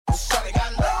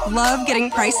Love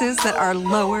getting prices that are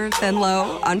lower than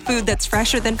low on food that's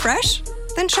fresher than fresh?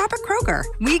 Then shop at Kroger.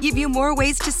 We give you more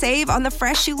ways to save on the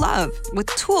fresh you love with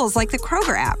tools like the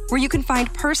Kroger app, where you can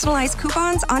find personalized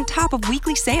coupons on top of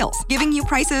weekly sales, giving you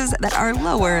prices that are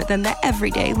lower than the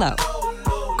everyday low.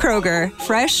 Kroger,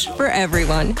 fresh for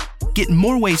everyone. Get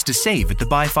more ways to save at the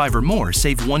Buy 5 or More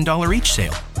Save $1 each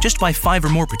sale. Just buy 5 or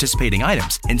more participating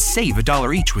items and save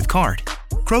 $1 each with card.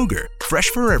 Kroger, fresh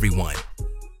for everyone.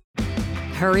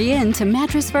 Hurry in to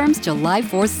Mattress Firm's July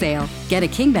 4th sale. Get a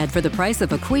king bed for the price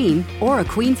of a queen or a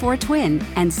queen for a twin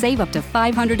and save up to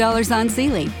 $500 on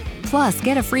Sealy. Plus,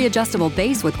 get a free adjustable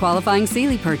base with qualifying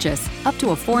Sealy purchase, up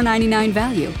to a $499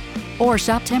 value. Or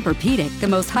shop Tempur-Pedic, the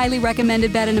most highly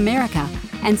recommended bed in America,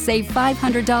 and save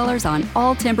 $500 on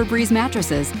all Tempur-Breeze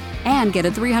mattresses and get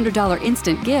a $300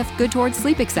 instant gift good towards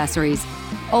sleep accessories.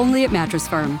 Only at Mattress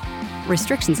Firm.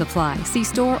 Restrictions apply. See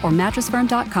store or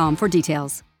mattressfirm.com for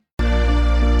details.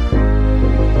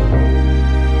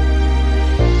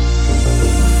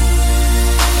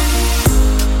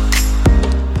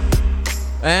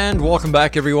 And welcome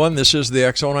back, everyone. This is the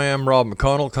X Zone. I am Rob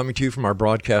McConnell, coming to you from our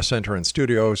broadcast center and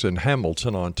studios in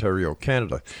Hamilton, Ontario,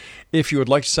 Canada. If you would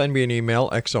like to send me an email,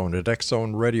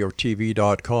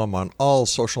 xzone@xzoneradiotv.com, on all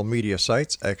social media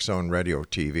sites, X Zone Radio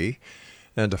TV.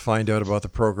 And to find out about the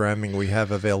programming we have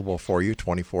available for you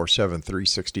 24/7,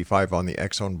 365 on the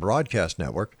X Zone Broadcast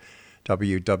Network,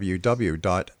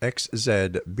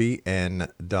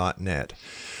 www.xzbn.net.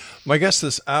 My guest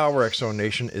this hour, X Zone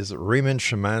Nation, is Raymond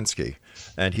SZYMANSKI,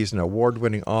 and he's an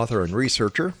award-winning author and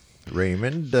researcher.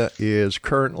 Raymond is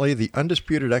currently the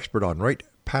undisputed expert on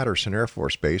Wright-Patterson Air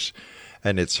Force Base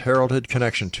and its heralded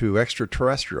connection to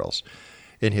extraterrestrials.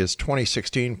 In his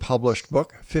 2016 published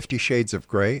book, 50 Shades of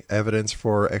Grey, Evidence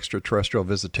for Extraterrestrial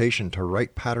Visitation to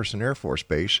Wright-Patterson Air Force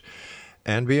Base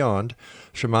and Beyond,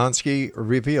 SZYMANSKI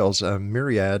reveals a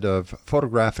myriad of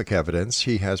photographic evidence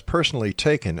he has personally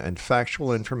taken and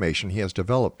factual information he has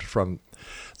developed from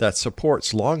that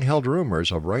supports long-held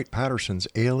rumors of Wright-Patterson's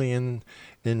alien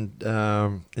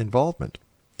involvement.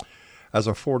 As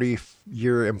a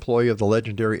 40-year employee of the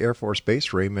legendary Air Force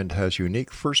Base, Raymond has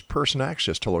unique first-person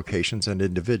access to locations and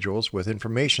individuals with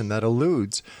information that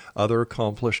eludes other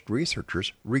accomplished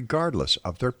researchers, regardless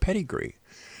of their pedigree.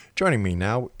 Joining me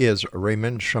now is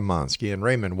Raymond SZYMANSKI. And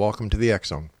Raymond, welcome to the X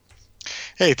Zone.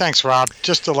 Hey, thanks, Rob.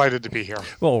 Just delighted to be here.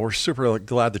 Well, we're super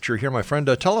glad that you're here, my friend.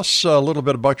 Tell us a little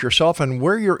bit about yourself and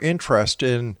where your interest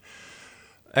in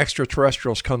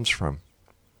extraterrestrials comes from.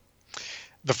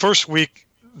 The first week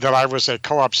that I was a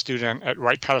co-op student at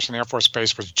Wright-Patterson Air Force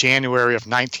Base was January of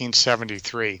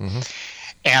 1973. Mm-hmm.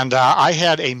 And I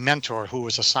had a mentor who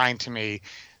was assigned to me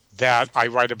that I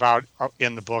write about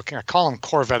in the book. And I call him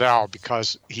Corvette Al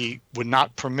because he would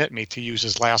not permit me to use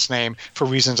his last name for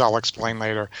reasons I'll explain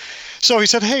later. So he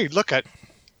said, hey,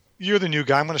 you're the new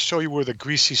guy. I'm going to show you where the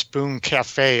Greasy Spoon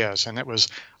Cafe is. And it was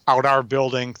out our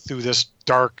building through this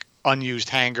dark, unused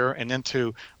hangar and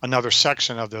into another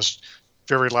section of this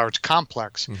very large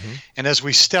complex. Mm-hmm. And as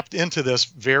we stepped into this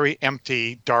very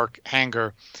empty, dark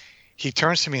hangar, he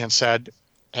turns to me and said,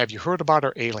 have you heard about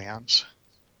our aliens?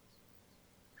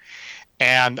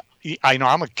 And I know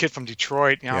I'm a kid from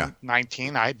Detroit, I'm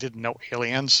 19. I didn't know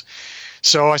aliens.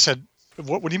 So I said,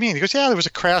 what do you mean? He goes, yeah, there was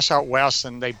a crash out west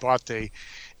and they bought the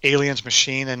aliens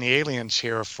machine and the aliens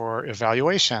here for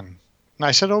evaluation. And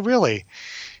I said, oh, really?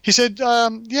 He said,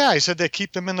 yeah. He said they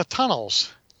keep them in the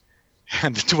tunnels.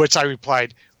 And to which I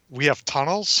replied, we have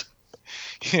tunnels?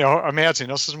 Imagine,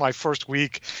 this is my first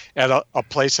week at a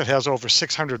place that has over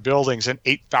 600 buildings and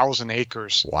 8,000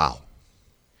 acres. Wow.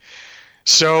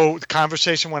 So the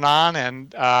conversation went on,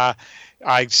 and I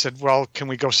said, well, can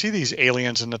we go see these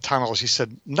aliens in the tunnels? He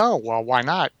said, no. Well, why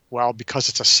not? Well, because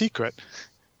it's a secret.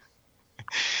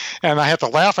 And I had to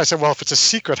laugh. I said, well, if it's a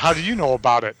secret, how do you know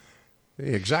about it?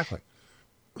 Exactly.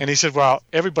 And he said, well,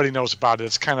 everybody knows about it.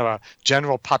 It's kind of a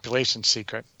general population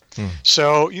secret.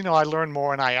 So, I learned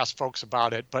more and I asked folks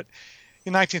about it. But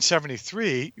in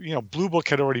 1973, Blue Book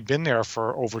had already been there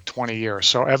for over 20 years.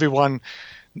 So everyone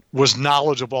was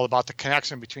knowledgeable about the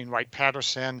connection between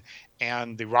Wright-Patterson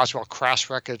and the Roswell crash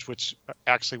wreckage, which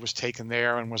actually was taken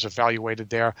there and was evaluated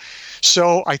there.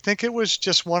 So I think it was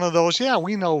just one of those,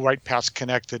 we know Wright-Pat's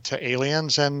connected to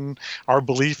aliens, and our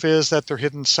belief is that they're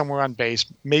hidden somewhere on base,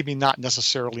 maybe not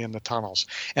necessarily in the tunnels.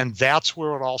 And that's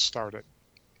where it all started.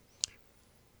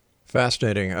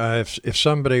 Fascinating. If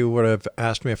somebody would have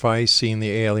asked me if I seen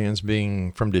the aliens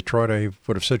being from Detroit, I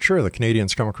would have said, sure, the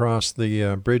Canadians come across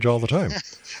the bridge all the time.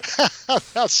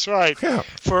 That's right. Yeah.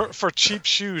 For cheap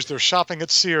shoes, they're shopping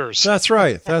at Sears. That's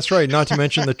right. Not to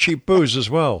mention the cheap booze as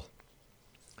well.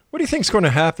 What do you think is going to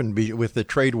happen with the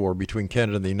trade war between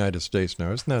Canada and the United States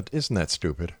now? Isn't that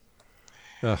stupid?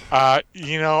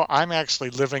 I'm actually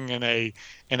living in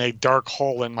a dark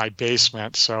hole in my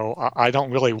basement, so I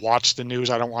don't really watch the news.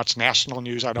 I don't watch national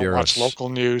news. I don't watch local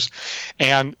news.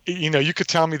 And, you could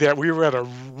tell me that we were at a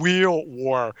real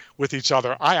war with each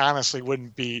other. I honestly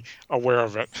wouldn't be aware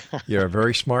of it. You're a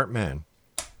very smart man.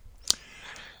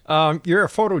 You're a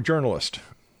photojournalist.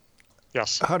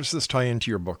 Yes. How does this tie into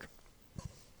your book?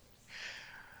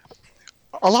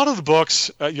 A lot of the books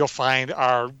you'll find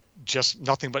are just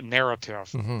nothing but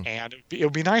narrative. Mm-hmm. And it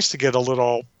would be nice to get a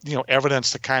little,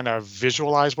 evidence to kind of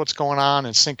visualize what's going on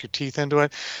and sink your teeth into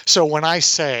it. So when I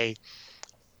say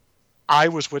I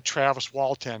was with Travis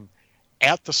Walton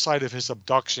at the site of his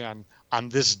abduction on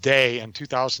this day in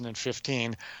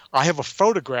 2015, I have a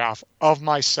photograph of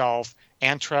myself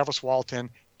and Travis Walton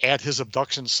at his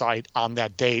abduction site on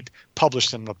that date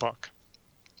published in the book.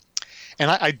 And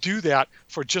I do that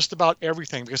for just about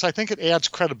everything because I think it adds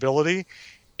credibility,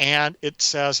 and it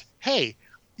says, hey,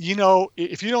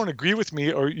 if you don't agree with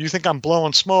me or you think I'm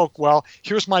blowing smoke, well,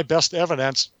 here's my best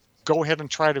evidence. Go ahead and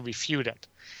try to refute it.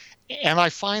 And I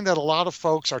find that a lot of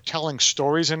folks are telling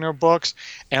stories in their books,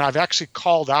 and I've actually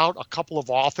called out a couple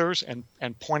of authors and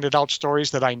pointed out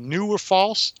stories that I knew were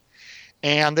false,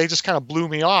 and they just kind of blew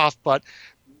me off. But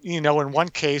in one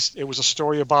case, it was a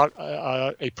story about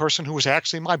a person who was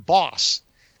actually my boss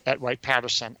at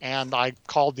Wright-Patterson, and I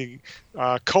called the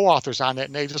co-authors on it,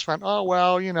 and they just went, oh,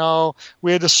 well,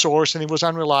 we had a source, and he was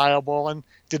unreliable, and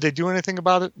did they do anything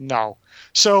about it? No.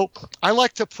 So I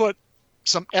like to put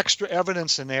some extra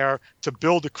evidence in there to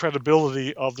build the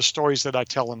credibility of the stories that I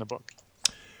tell in the book.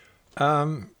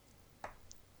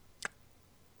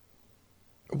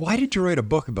 Why did you write a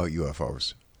book about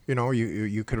UFOs?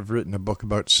 You could have written a book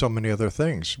about so many other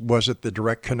things. Was it the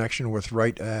direct connection with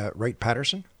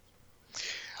Wright-Patterson?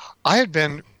 I had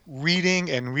been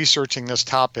reading and researching this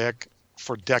topic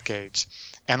for decades,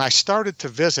 and I started to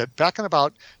visit, back in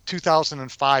about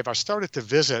 2005, I started to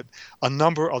visit a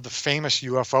number of the famous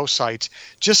UFO sites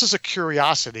just as a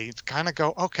curiosity to kind of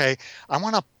go, okay, I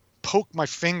want to poke my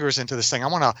fingers into this thing. I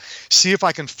want to see if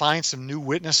I can find some new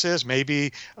witnesses,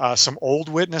 maybe some old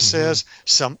witnesses,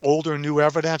 some older new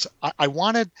evidence. I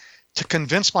wanted to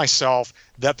convince myself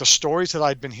that the stories that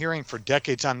I'd been hearing for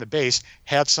decades on the base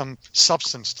had some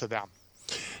substance to them.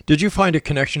 Did you find a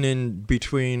connection in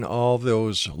between all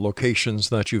those locations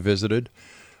that you visited?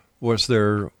 Was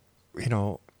there,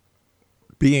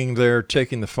 being there,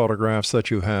 taking the photographs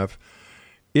that you have,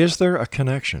 is there a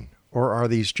connection? Or are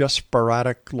these just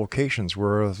sporadic locations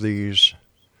where these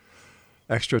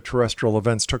extraterrestrial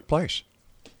events took place?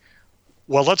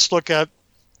 Well, let's look at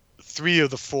 3 of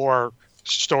the 4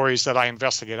 stories that I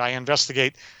investigate. I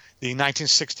investigate the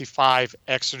 1965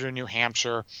 Exeter, New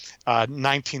Hampshire,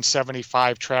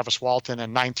 1975 Travis Walton,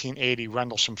 and 1980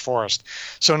 Rendlesham Forest.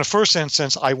 So in the first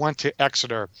instance, I went to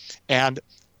Exeter, and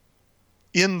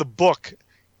in the book,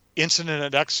 Incident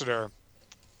at Exeter,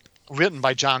 written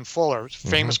by John Fuller,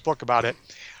 famous book about it,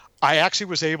 I actually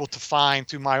was able to find,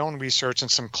 through my own research and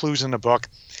some clues in the book,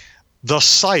 the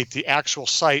site, the actual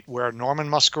site where Norman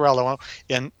Muscarello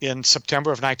in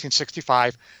September of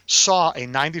 1965 saw a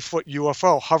 90-foot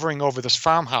UFO hovering over this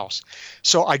farmhouse.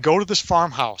 So I go to this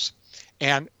farmhouse,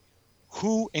 and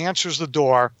who answers the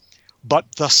door but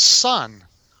the son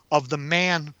of the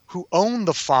man who owned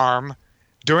the farm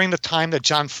during the time that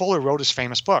John Fuller wrote his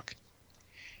famous book.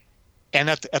 And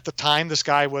at the time, this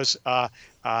guy was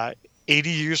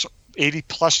 80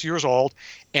 plus years old,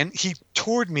 and he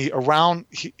toured me around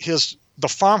the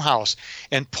farmhouse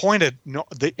and pointed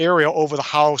the area over the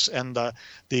house and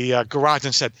the garage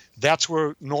and said, that's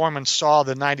where Norman saw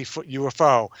the 90-foot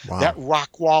UFO. Wow. That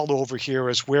rock wall over here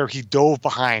is where he dove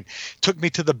behind. Took me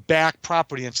to the back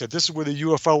property and said, this is where the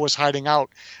UFO was hiding out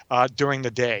during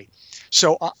the day.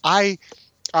 So I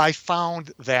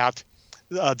found that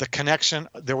the connection,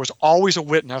 there was always a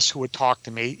witness who would talk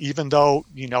to me, even though,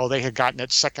 they had gotten it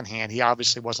secondhand. He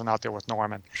obviously wasn't out there with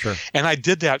Norman. Sure. And I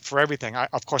did that for everything.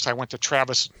 Of course, I went to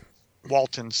Travis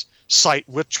Walton's site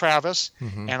with Travis,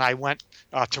 and I went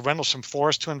to Rendlesham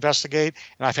Forest to investigate,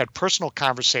 and I've had personal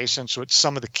conversations with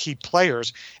some of the key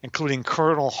players, including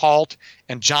Colonel Halt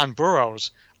and John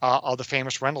Burroughs of the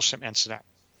famous Rendlesham incident.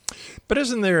 But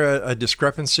isn't there a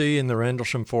discrepancy in the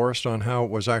Rendlesham Forest on how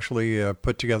it was actually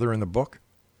put together in the book?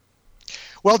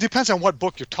 Well, it depends on what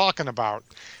book you're talking about.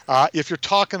 If you're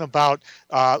talking about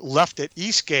Left at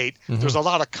Eastgate, there's a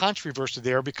lot of controversy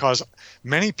there because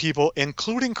many people,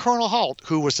 including Colonel Halt,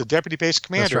 who was the deputy base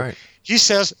commander, he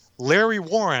says Larry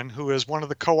Warren, who is one of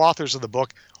the co-authors of the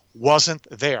book, wasn't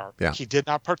there. Yeah. He did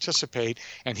not participate,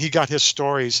 and he got his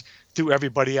stories through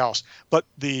everybody else. But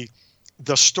the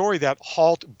story that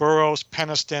Halt, Burroughs,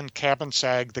 Peniston,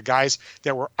 Cabansag, the guys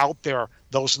that were out there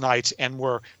those nights and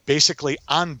were basically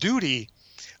on duty,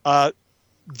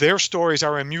 their stories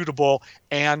are immutable,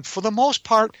 and for the most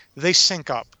part, they sync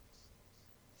up.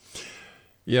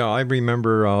 Yeah, I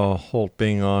remember Holt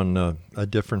being on a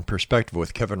different perspective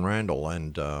with Kevin Randall,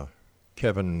 and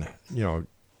Kevin,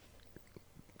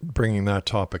 bringing that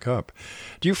topic up.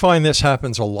 Do you find this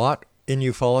happens a lot in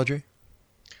ufology?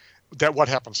 That what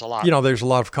happens a lot. There's a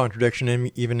lot of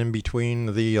contradiction even in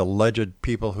between the alleged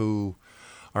people who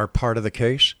are part of the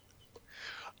case.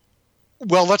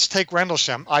 Well, let's take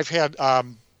Rendlesham. I've had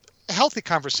healthy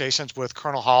conversations with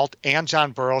Colonel Halt and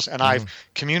John Burroughs, and I've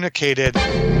communicated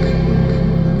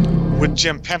with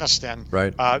Jim Peniston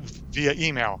via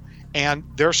email, and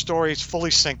their stories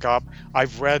fully sync up.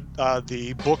 I've read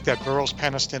the book that Burroughs,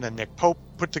 Peniston, and Nick Pope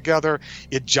put together.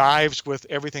 It jives with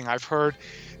everything I've heard.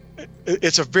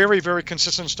 It's a very, very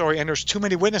consistent story, and there's too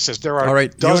many witnesses. There are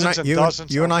dozens and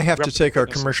dozens. You and I have to take our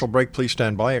commercial break. Please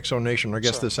stand by. Exonation, our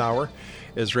guest this hour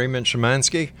is Raymond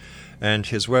Szymanski, and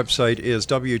his website is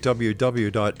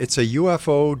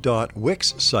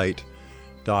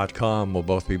www.itsaufo.wixsite.com. We'll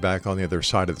both be back on the other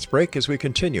side of this break as we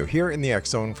continue here in the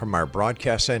X Zone from our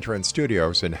broadcast center and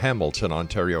studios in Hamilton,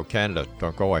 Ontario, Canada.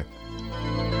 Don't go away.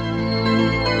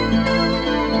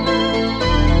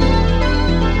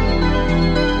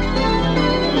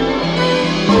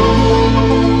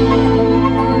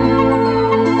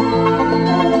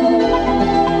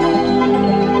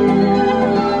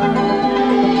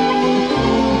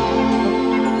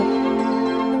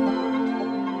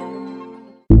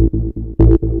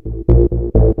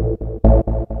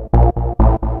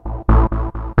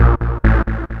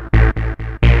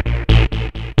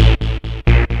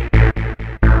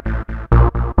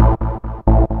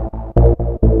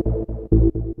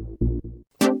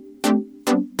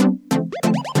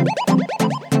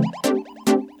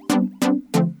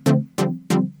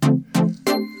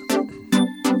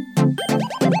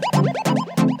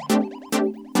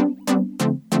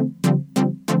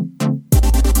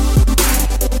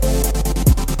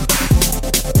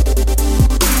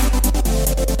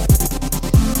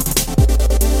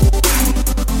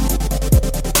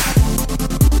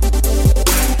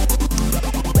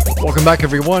 Welcome back,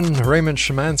 everyone. Raymond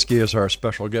Szymanski is our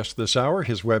special guest this hour.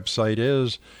 His website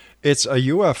is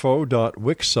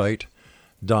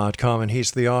itsaufo.wixsite.com, and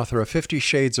he's the author of 50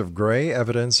 Shades of Grey,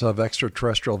 Evidence of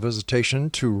Extraterrestrial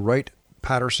Visitation to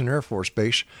Wright-Patterson Air Force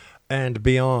Base and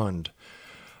Beyond.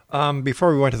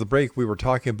 Before we went to the break, we were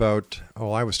talking about,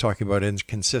 I was talking about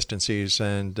inconsistencies,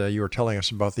 and you were telling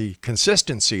us about the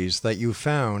consistencies that you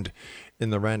found in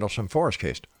the Rendlesham Forest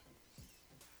case.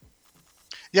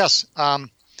 Yes.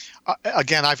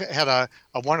 Again, I've had a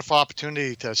wonderful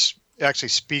opportunity to actually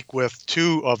speak with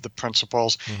two of the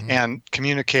principals and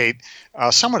communicate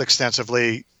somewhat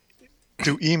extensively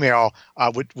through email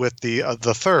with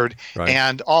the third,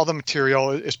 and all the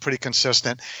material is pretty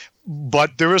consistent.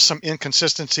 But there is some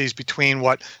inconsistencies between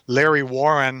what Larry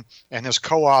Warren and his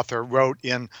co-author wrote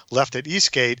in Left at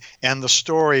Eastgate and the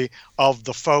story of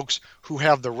the folks who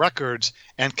have the records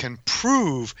and can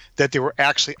prove that they were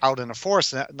actually out in the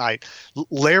forest that night.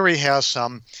 Larry has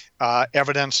some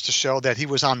evidence to show that he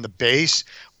was on the base,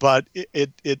 but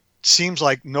it seems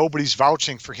like nobody's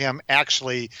vouching for him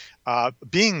actually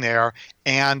being there.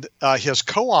 And his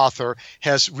co-author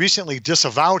has recently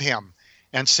disavowed him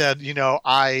and said,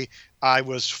 I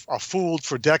was fooled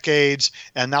for decades,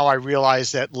 and now I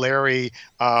realize that Larry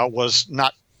was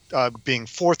not being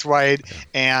forthright,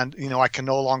 and I can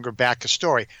no longer back his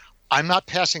story. I'm not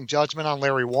passing judgment on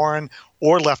Larry Warren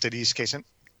or Left at Eastgate, and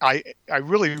I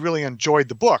really, really enjoyed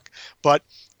the book, but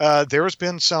there has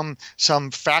been some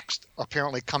facts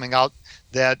apparently coming out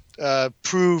that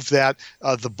prove that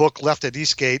the book Left at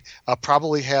Eastgate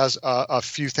probably has a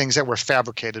few things that were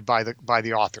fabricated by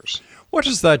the authors. What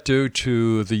does that do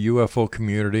to the UFO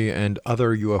community and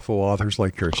other UFO authors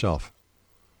like yourself?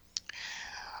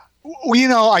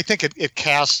 Well, I think it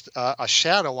casts a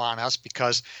shadow on us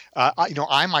because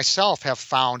I myself have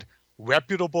found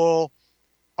reputable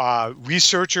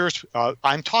researchers.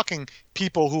 I'm talking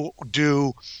people who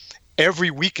do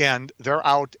every weekend. They're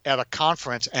out at a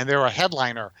conference and they're a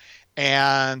headliner,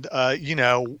 and a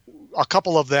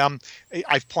couple of them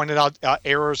I've pointed out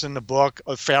errors in the book,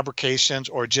 fabrications,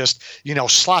 or just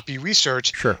sloppy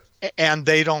research. Sure. And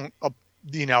they don't.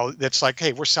 It's like,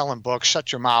 hey, we're selling books,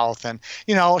 shut your mouth. And,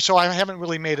 so I haven't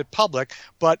really made it public.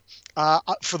 But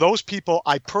for those people,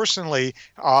 I personally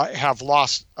have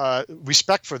lost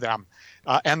respect for them.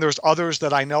 And there's others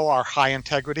that I know are high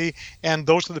integrity, and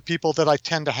those are the people that I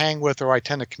tend to hang with or I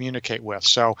tend to communicate with.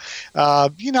 So,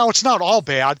 it's not all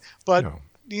bad, but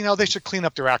they should clean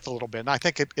up their act a little bit. And I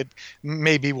think it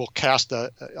maybe will cast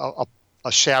a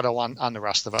shadow on the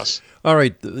rest of us. All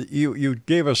right. You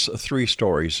gave us 3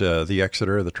 stories, the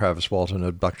Exeter, the Travis Walton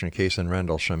abduction case, and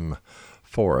Rendlesham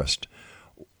Forest.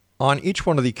 On each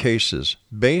one of the cases,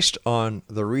 based on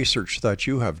the research that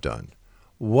you have done,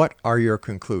 what are your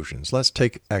conclusions? Let's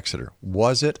take Exeter.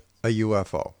 Was it a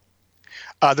UFO?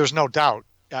 There's no doubt.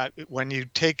 When you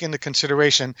take into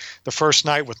consideration the first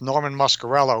night with Norman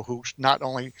Muscarello, who not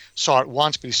only saw it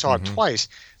once, but he saw it twice.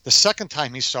 The second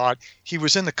time he saw it, he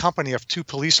was in the company of 2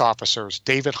 police officers,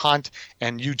 David Hunt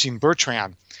and Eugene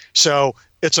Bertrand. So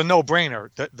it's a no-brainer.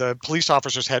 The police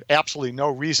officers had absolutely no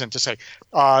reason to say,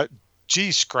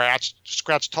 gee, Scratch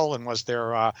Tolan was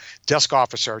their desk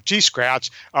officer. Gee,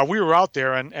 Scratch, we were out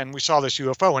there and we saw this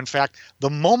UFO. In fact, the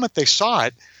moment they saw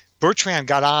it, Bertrand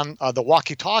got on the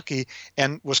walkie-talkie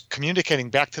and was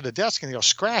communicating back to the desk, and he goes,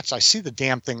 Scratch, I see the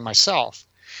damn thing myself.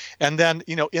 And then,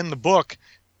 in the book,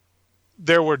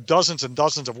 there were dozens and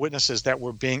dozens of witnesses that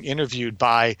were being interviewed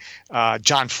by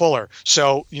John Fuller.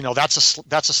 So, that's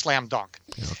a slam dunk.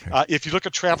 Okay. If you look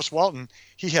at Travis Walton,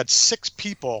 he had 6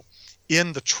 people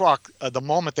in the truck the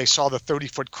moment they saw the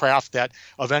 30-foot craft that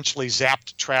eventually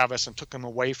zapped Travis and took him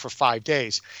away for 5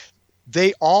 days.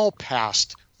 They all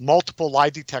passed multiple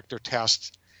lie detector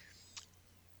tests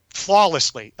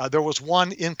flawlessly. There was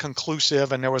one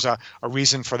inconclusive, and there was a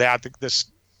reason for that. This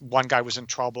one guy was in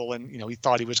trouble, and he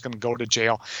thought he was going to go to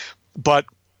jail. But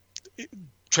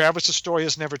Travis's story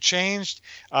has never changed.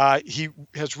 He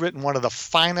has written one of the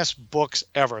finest books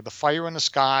ever, The Fire in the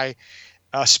Sky,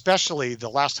 especially the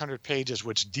last 100 pages,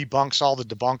 which debunks all the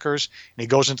debunkers. And he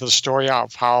goes into the story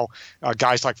of how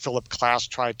guys like Philip Klass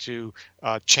tried to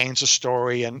change the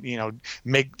story and,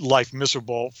 make life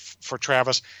miserable for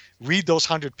Travis. Read those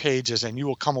 100 pages and you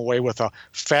will come away with a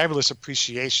fabulous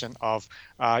appreciation of,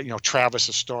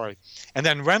 Travis's story. And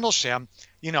then Rendlesham,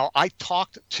 I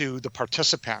talked to the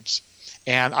participants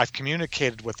and I've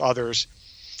communicated with others.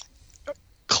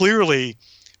 Clearly,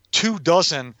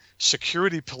 24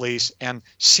 security police and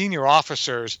senior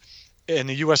officers in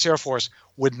the U.S. Air Force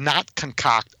would not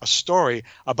concoct a story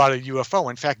about a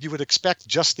UFO. In fact, you would expect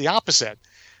just the opposite,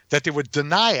 that they would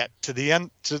deny it to the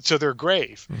end, to their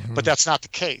grave. But that's not the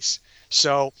case.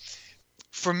 So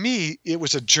for me, it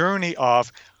was a journey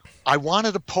of, I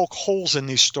wanted to poke holes in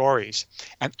these stories,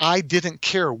 and I didn't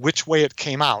care which way it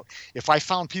came out. If I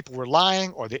found people were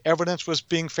lying or the evidence was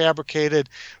being fabricated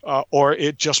or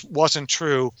it just wasn't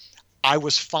true, I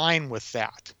was fine with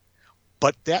that.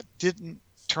 But that didn't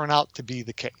turn out to be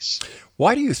the case.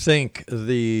 Why do you think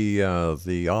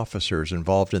the officers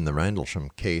involved in the Rendlesham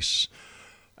case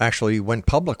actually went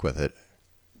public with it?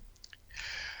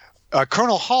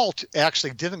 Colonel Halt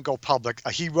actually didn't go public.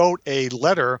 He wrote a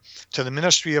letter to the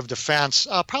Ministry of Defense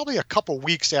probably a couple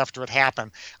weeks after it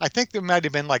happened. I think there might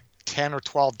have been like 10 or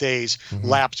 12 days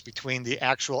lapsed between the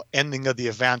actual ending of the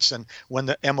events and when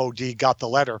the MOD got the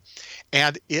letter.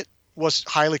 And it was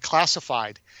highly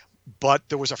classified. But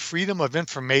there was a Freedom of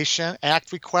Information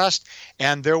Act request,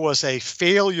 and there was a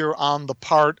failure on the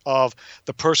part of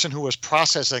the person who was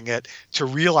processing it to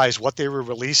realize what they were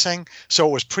releasing. So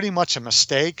it was pretty much a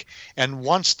mistake. And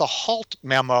once the Halt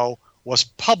memo was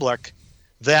public,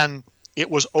 then it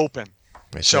was open.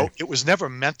 So it was never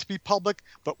meant to be public,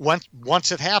 but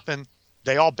once it happened,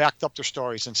 they all backed up their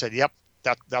stories and said, yep,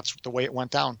 that's the way it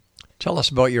went down. Tell us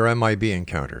about your MIB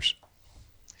encounters.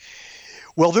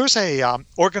 Well, there's a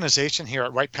organization here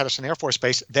at Wright-Patterson Air Force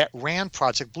Base that ran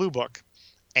Project Blue Book,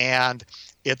 and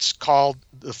it's called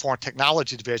the Foreign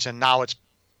Technology Division. Now it's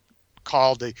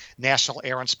called the National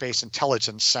Air and Space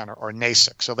Intelligence Center, or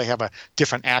NASIC, so they have a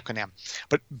different acronym.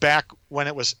 But back when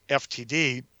it was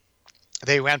FTD,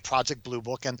 they ran Project Blue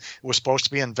Book, and it was supposed to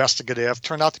be investigative,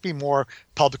 turned out to be more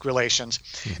public relations.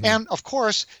 And, of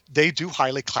course, they do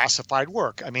highly classified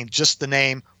work. I mean, just the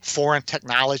name Foreign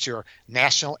Technology or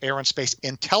National Air and Space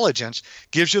Intelligence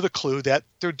gives you the clue that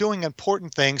they're doing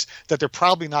important things that they're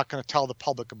probably not going to tell the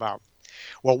public about.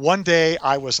 Well, one day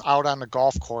I was out on the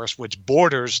golf course, which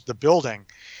borders the building,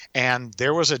 and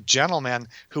there was a gentleman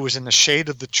who was in the shade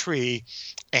of the tree,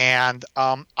 and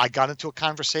I got into a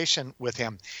conversation with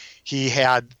him. He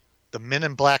had the Men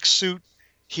in Black suit.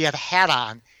 He had a hat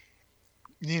on,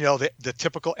 the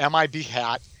typical MIB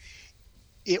hat.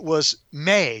 It was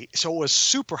May, so it was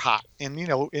super hot. And,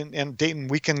 in Dayton,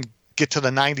 we can get to the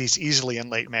 90s easily in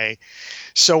late May.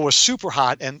 So it was super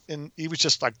hot, and he was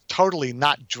just like totally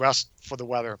not dressed for the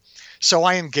weather. So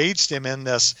I engaged him in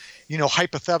this,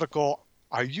 hypothetical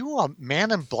are you a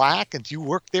man in black and do you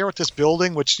work there at this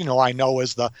building, which, I know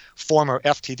is the former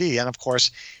FTD? And of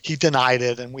course, he denied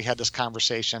it, and we had this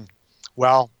conversation.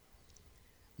 Well,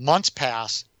 months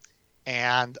pass,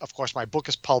 and of course, my book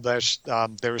is published.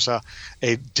 There's a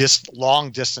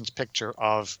long distance picture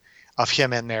of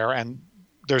him in there, and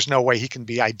there's no way he can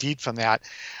be ID'd from that.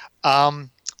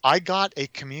 I got a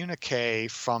communique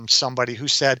from somebody who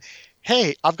said,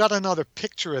 hey, I've got another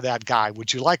picture of that guy.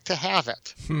 Would you like to have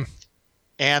it?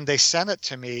 And they sent it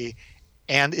to me.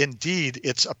 And indeed,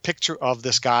 it's a picture of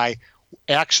this guy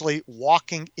actually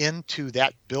walking into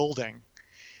that building.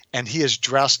 And he is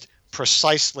dressed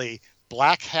precisely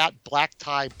black hat, black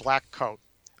tie, black coat.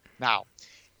 Now,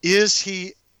 is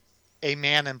he a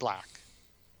man in black?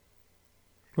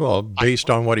 Well, based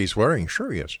on what he's wearing,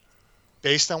 sure he is.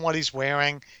 Based on what he's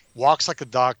wearing, walks like a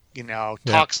duck,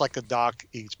 talks like a duck.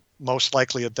 He's most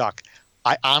likely a duck.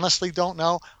 I honestly don't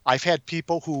know. I've had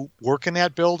people who work in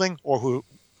that building or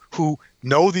who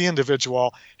know the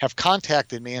individual have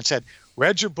contacted me and said,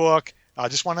 read your book. I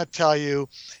just want to tell you,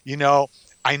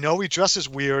 I know he dresses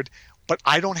weird, but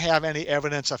I don't have any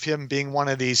evidence of him being one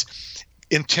of these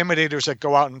intimidators that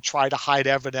go out and try to hide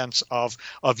evidence of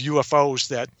UFOs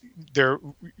that they're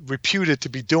reputed to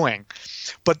be doing.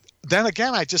 But then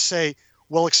again, I just say,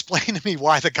 well, explain to me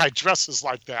why the guy dresses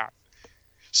like that.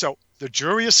 So the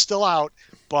jury is still out,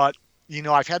 but,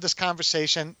 I've had this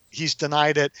conversation. He's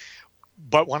denied it.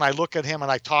 But when I look at him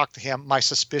and I talk to him, my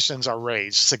suspicions are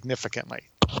raised significantly.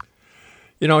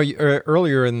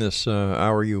 Earlier in this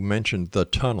hour, you mentioned the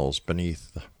tunnels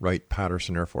beneath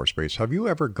Wright-Patterson Air Force Base. Have you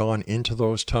ever gone into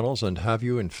those tunnels, and have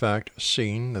you, in fact,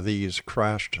 seen these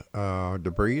crashed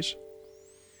debris?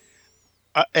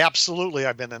 Absolutely,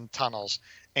 I've been in tunnels.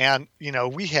 And,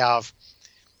 we have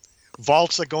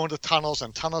vaults that go into tunnels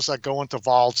and tunnels that go into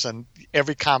vaults and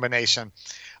every combination.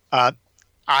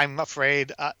 I'm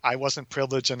afraid I wasn't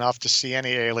privileged enough to see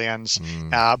any aliens,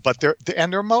 but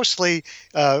they're mostly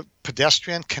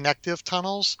pedestrian connective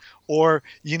tunnels, or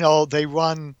they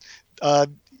run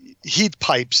heat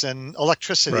pipes and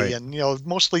electricity, right, and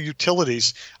mostly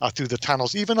utilities through the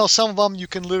tunnels. Even though some of them you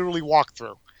can literally walk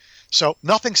through, so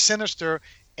nothing sinister.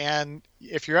 And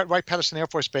if you're at Wright-Patterson Air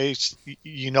Force Base,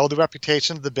 you know the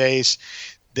reputation of the base.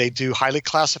 They do highly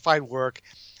classified work.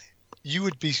 You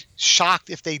would be shocked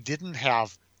if they didn't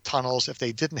have tunnels, if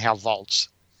they didn't have vaults.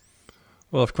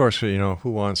 Well, of course, who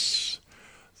wants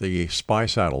the spy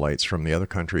satellites from the other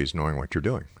countries knowing what you're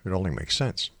doing? It only makes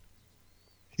sense.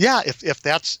 Yeah, if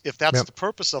that's yep, the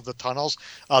purpose of the tunnels,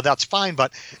 that's fine.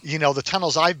 But the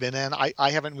tunnels I've been in, I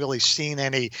haven't really seen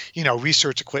any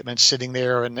research equipment sitting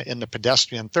there in the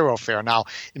pedestrian thoroughfare. Now,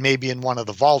 it may be in one of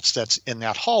the vaults that's in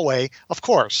that hallway, of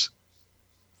course.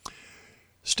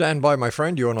 Stand by, my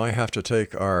friend. You and I have to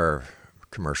take our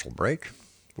commercial break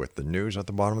with the news at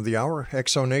the bottom of the hour.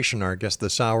 Exonation, our guest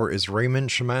this hour is Raymond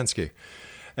Szymanski.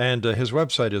 And his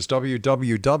website is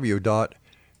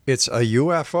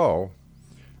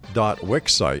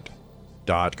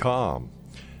www.itsaufo.wixsite.com.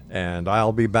 And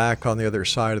I'll be back on the other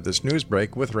side of this news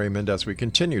break with Raymond as we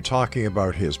continue talking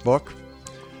about his book,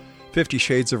 50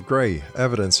 Shades of Grey,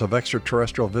 Evidence of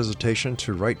Extraterrestrial Visitation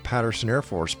to Wright-Patterson Air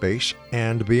Force Base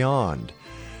and Beyond.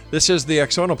 This is the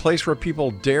X Zone, a place where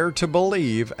people dare to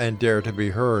believe and dare to be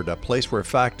heard, a place where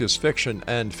fact is fiction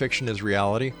and fiction is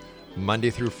reality, Monday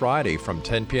through Friday from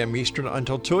 10 p.m. Eastern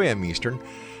until 2 a.m. Eastern,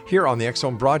 here on the X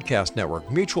Zone Broadcast Network,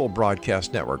 Mutual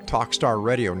Broadcast Network, Talkstar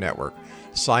Radio Network,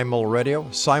 Simul Radio,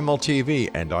 Simul TV,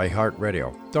 and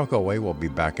iHeartRadio. Don't go away, we'll be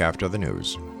back after the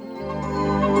news.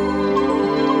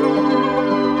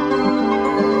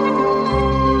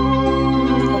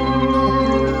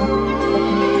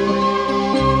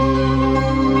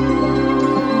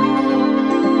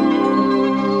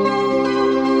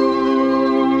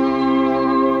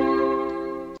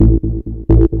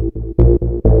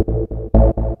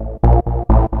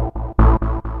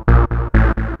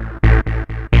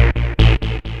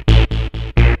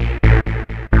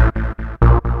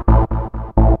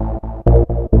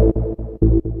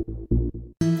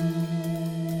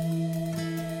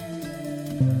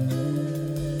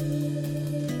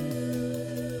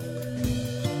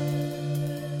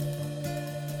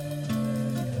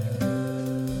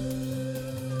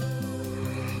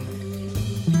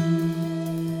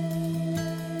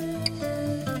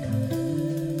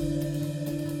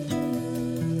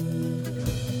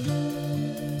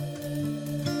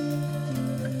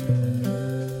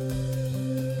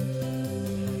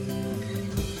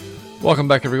 Welcome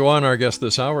back, everyone. Our guest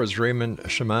this hour is Raymond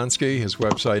Szymanski. His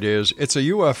website is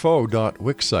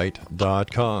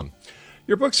itsaufo.wixsite.com.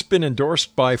 Your book's been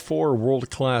endorsed by 4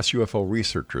 world-class UFO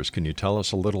researchers. Can you tell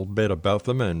us a little bit about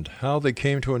them and how they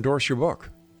came to endorse your book?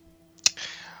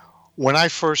 When I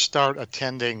first started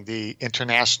attending the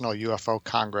International UFO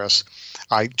Congress,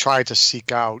 I tried to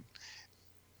seek out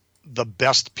the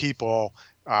best people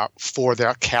for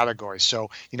their category. So,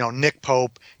 Nick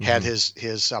Pope had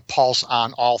his pulse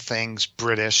on all things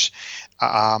British.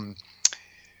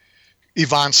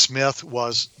 Yvonne Smith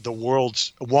was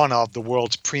one of the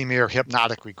world's premier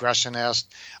hypnotic regressionist.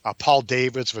 Paul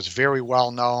Davids was very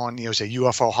well known. He was a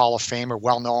UFO Hall of Famer,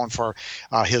 well known for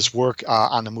his work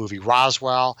on the movie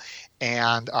Roswell,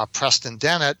 and Preston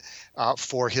Dennett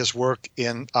for his work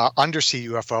in undersea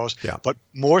UFOs, but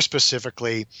more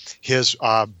specifically his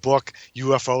book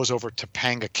UFOs over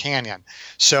Topanga Canyon.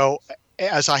 So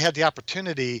as I had the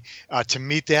opportunity to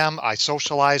meet them, I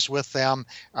socialized with them,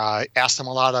 asked them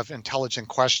a lot of intelligent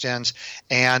questions,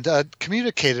 and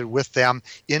communicated with them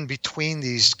in between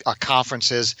these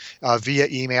conferences via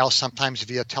email, sometimes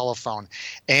via telephone.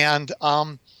 And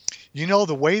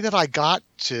the way that I got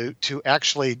to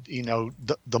actually,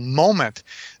 the moment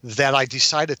that I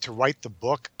decided to write the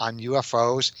book on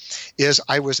UFOs is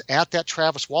I was at that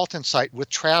Travis Walton site with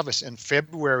Travis in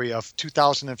February of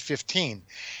 2015.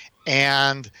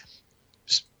 And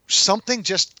something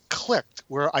just clicked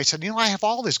where I said, I have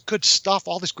all this good stuff,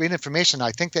 all this great information I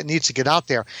think that needs to get out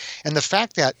there. And the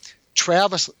fact that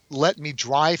Travis let me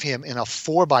drive him in a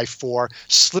 4x4,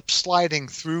 slip sliding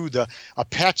through the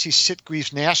Apache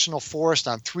Sitgreaves National Forest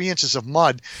on 3 inches of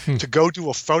mud to go do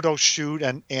a photo shoot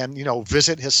and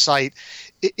visit his site.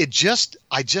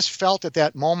 I just felt at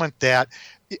that moment that,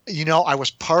 I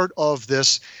was part of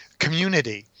this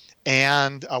community.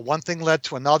 And one thing led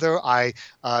to another. I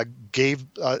gave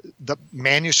the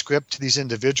manuscript to these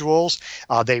individuals.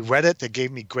 They read it. They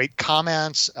gave me great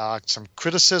comments, some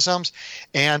criticisms,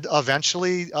 and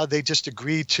eventually they just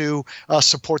agreed to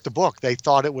support the book. They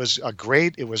thought it was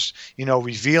great. It was,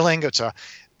 revealing. It's a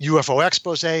UFO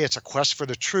expose. It's a quest for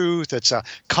the truth. It's a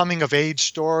coming-of-age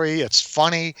story. It's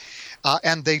funny.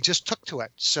 And they just took to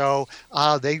it. So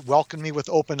they welcomed me with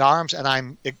open arms, and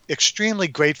I'm extremely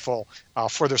grateful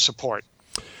for their support.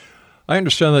 I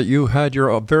understand that you had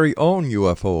your very own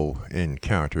UFO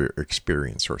encounter,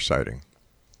 experience, or sighting.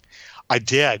 I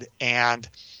did. And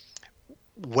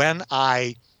when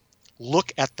I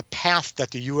look at the path that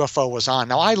the UFO was on.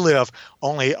 Now, I live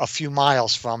only a few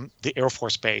miles from the Air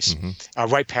Force Base,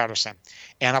 Wright-Patterson.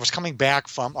 And I was coming back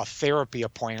from a therapy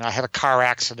appointment. I had a car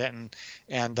accident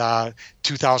in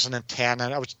 2010,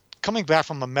 and I was coming back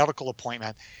from a medical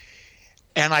appointment.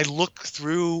 And I looked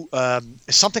through,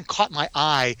 something caught my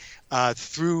eye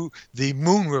through the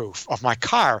moonroof of my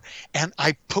car. And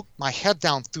I poked my head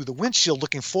down through the windshield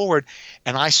looking forward,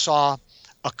 and I saw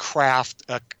a craft.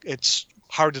 It's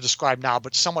hard to describe now,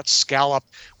 but somewhat scalloped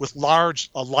with large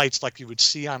lights like you would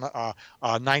see on a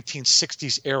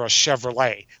 1960s era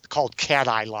Chevrolet called cat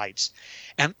eye lights.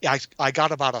 And I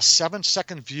got about a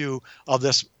 7-second view of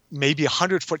this maybe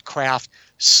 100-foot craft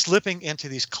slipping into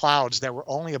these clouds that were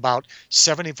only about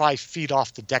 75 feet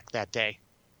off the deck that day.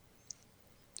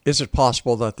 Is it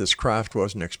possible that this craft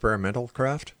was an experimental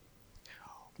craft?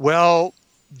 Well,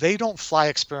 they don't fly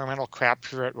experimental craft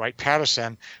here at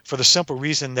Wright-Patterson for the simple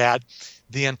reason that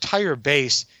the entire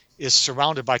base is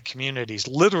surrounded by communities.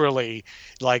 Literally,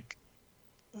 like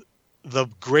the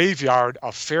graveyard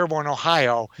of Fairborn,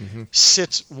 Ohio,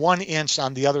 sits 1 inch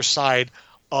on the other side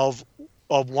of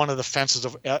one of the fences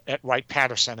at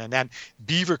Wright-Patterson, and then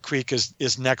Beaver Creek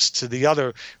is next to the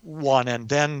other one, and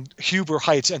then Huber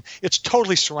Heights, and it's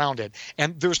totally surrounded,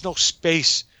 and there's no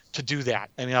space to do that.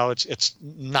 And it's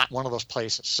not one of those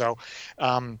places. So,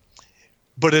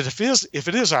 but if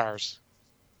it is ours,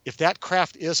 if that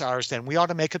craft is ours, then we ought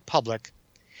to make it public,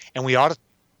 and we ought to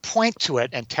point to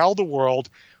it and tell the world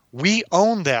we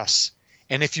own this,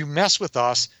 and if you mess with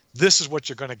us, this is what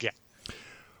you're going to get.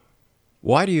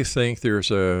 Why do you think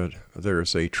there's a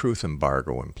truth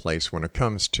embargo in place when it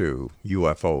comes to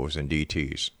UFOs and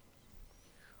DTs?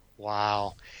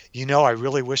 Wow. I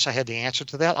really wish I had the answer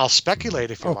to that. I'll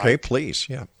speculate if you like. Okay, please.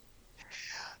 Yeah.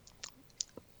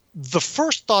 The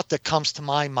first thought that comes to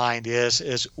my mind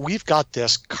is we've got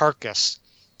this carcass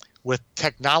with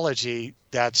technology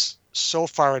that's so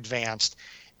far advanced,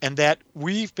 and that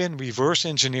we've been reverse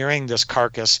engineering this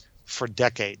carcass for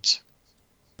decades.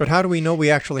 But how do we know we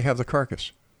actually have the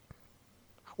carcass?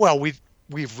 Well, we've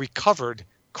recovered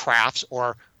crafts,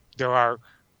 or there are,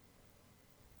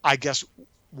 I guess,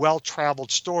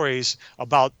 well-traveled stories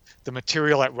about the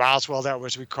material at Roswell that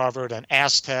was recovered, and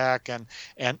Aztec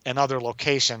and other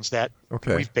locations that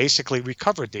we've basically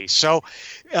recovered these. So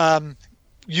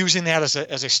using that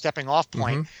as a stepping off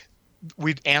point,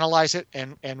 we'd analyze it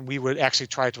and we would actually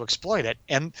try to exploit it.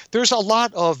 And there's a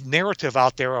lot of narrative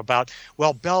out there about,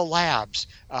 well, Bell Labs,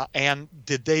 and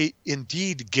did they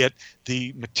indeed get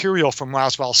the material from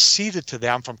Roswell seeded to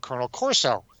them from Colonel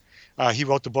Corso? He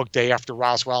wrote the book Day After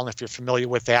Roswell, and if you're familiar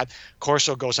with that,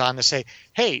 Corso goes on to say,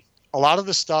 hey, a lot of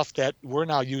the stuff that we're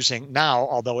now using now,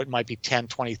 although it might be 10,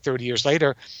 20, 30 years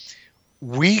later,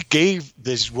 we gave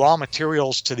these raw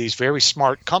materials to these very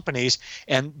smart companies,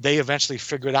 and they eventually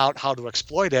figured out how to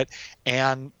exploit it.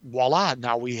 And voila,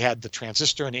 now we had the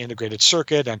transistor and the integrated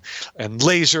circuit and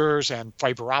lasers and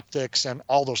fiber optics and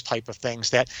all those type of things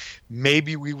that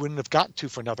maybe we wouldn't have gotten to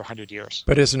for another 100 years.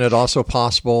 But isn't it also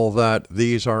possible that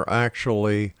these are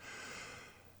actually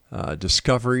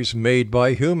discoveries made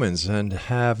by humans and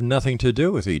have nothing to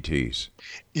do with ETs?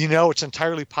 It's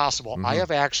entirely possible. I have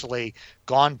actually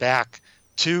gone back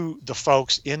to the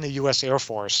folks in the U.S. Air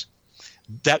Force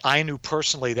that I knew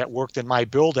personally that worked in my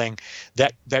building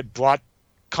that brought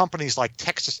companies like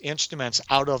Texas Instruments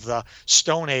out of the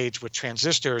Stone Age with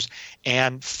transistors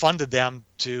and funded them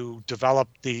to develop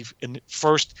the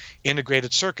first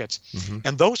integrated circuits.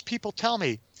 And those people tell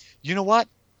me, you know what?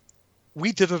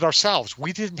 We did it ourselves.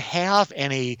 We didn't have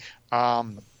any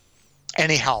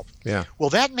help. Yeah. Well,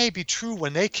 that may be true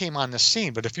when they came on the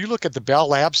scene, but if you look at the Bell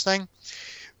Labs thing,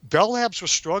 Bell Labs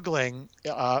was struggling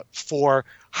for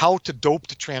how to dope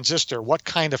the transistor, what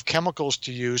kind of chemicals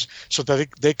to use so that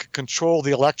they could control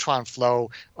the electron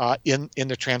flow in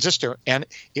the transistor. And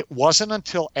it wasn't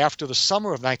until after the summer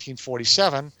of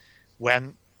 1947,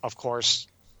 when, of course,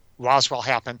 Roswell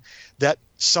happened, that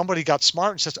somebody got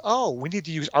smart and says, oh, we need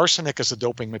to use arsenic as a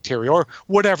doping material or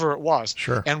whatever it was.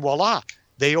 Sure. And voila.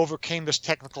 They overcame this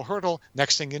technical hurdle.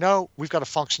 Next thing you know, we've got a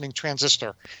functioning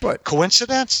transistor. But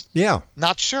coincidence? Yeah.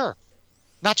 Not sure.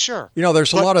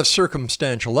 There's a lot of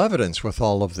circumstantial evidence with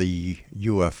all of the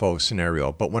UFO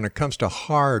scenario, but when it comes to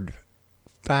hard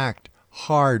fact,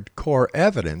 hardcore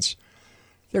evidence,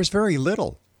 there's very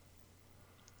little.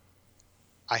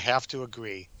 I have to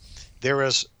agree. There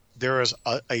is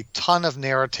a ton of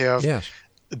narrative. Yes.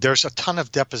 There's a ton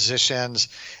of depositions,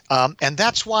 and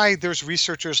that's why there's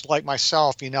researchers like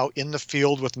myself, in the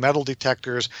field with metal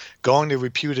detectors, going to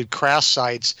reputed crash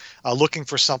sites, looking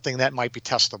for something that might be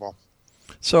testable.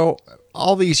 So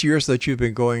all these years that you've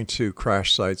been going to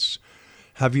crash sites,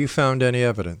 have you found any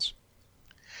evidence?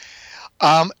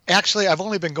 Actually, I've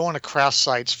only been going to crash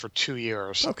sites for 2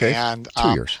 years. Okay, and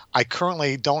 2 years. I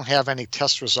currently don't have any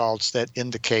test results that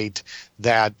indicate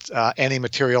that any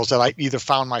materials that I either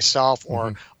found myself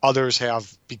or others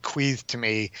have bequeathed to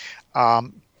me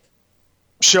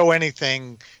show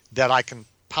anything that I can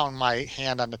pound my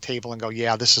hand on the table and go,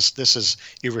 yeah, this is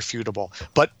irrefutable.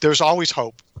 But there's always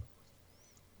hope.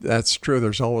 That's true.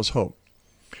 There's always hope.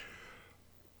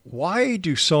 Why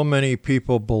do so many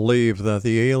people believe that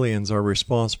the aliens are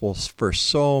responsible for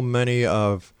so many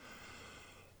of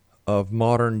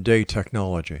modern day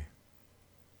technology?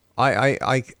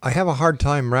 I have a hard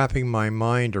time wrapping my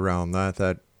mind around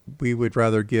that we would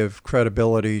rather give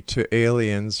credibility to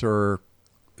aliens or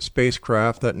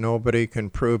spacecraft that nobody can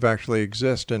prove actually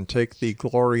exist and take the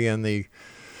glory and the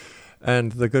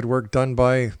good work done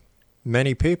by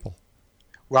many people.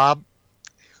 Rob,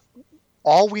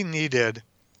 all we needed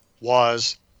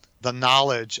was the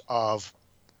knowledge of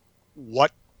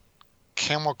what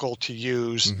chemical to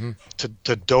use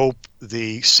to dope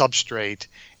the substrate,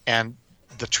 and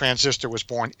the transistor was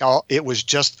born. It was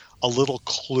just a little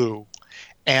clue,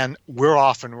 and we're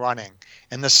off and running.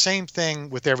 And the same thing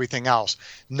with everything else.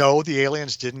 No, the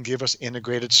aliens didn't give us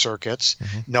integrated circuits.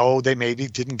 No, they maybe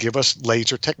didn't give us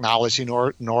laser technology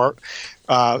nor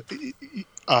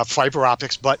fiber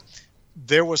optics, but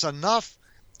there was enough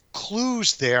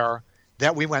clues there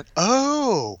that we went,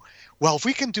 oh, well, if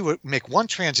we can make one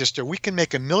transistor, we can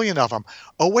make 1 million of them.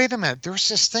 Oh, wait a minute, there's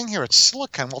this thing here, it's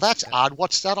silicon. Well, that's odd.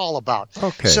 What's that all about?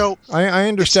 Okay. So I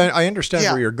understand.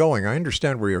 Where you're going. I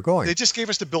understand where you're going. They just gave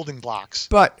us the building blocks.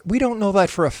 But we don't know that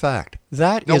for a fact.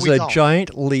 That is a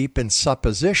giant leap in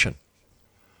supposition.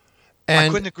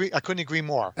 And I couldn't agree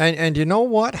more. And you know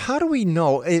what? How do we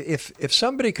know if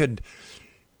somebody could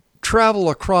travel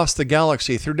across the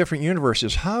galaxy through different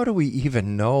universes, how do we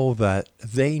even know that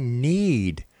they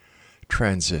need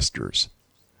transistors?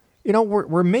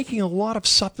 We're making a lot of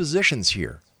suppositions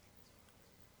here.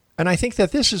 And I think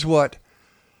that this is what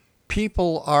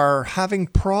people are having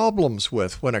problems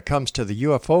with when it comes to the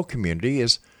UFO community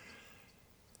is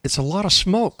it's a lot of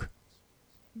smoke.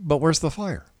 But where's the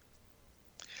fire?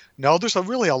 No, there's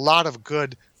really a lot of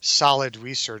good, solid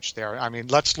research there. I mean,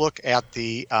 let's look at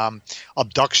the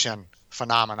abduction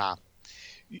phenomena.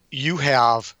 You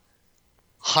have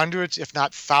hundreds, if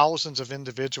not thousands of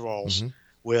individuals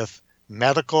with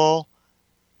medical,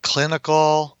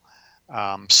 clinical,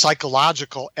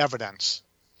 psychological evidence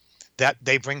that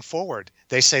they bring forward.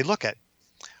 They say, look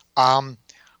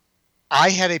I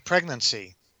had a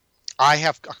pregnancy. I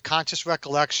have a conscious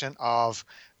recollection of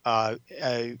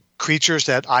creatures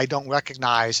that I don't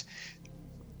recognize.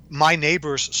 My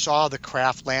neighbors saw the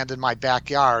craft land in my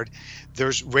backyard.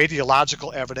 There's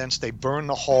radiological evidence. They burned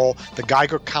the hole. The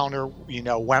Geiger counter,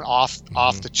 went off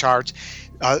the charts.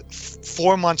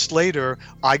 4 months later,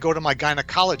 I go to my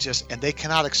gynecologist, and they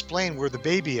cannot explain where the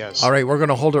baby is. All right, we're going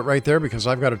to hold it right there because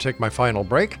I've got to take my final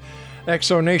break.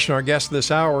 Exonation, our guest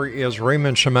this hour is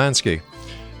Raymond Szymanski.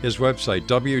 His website,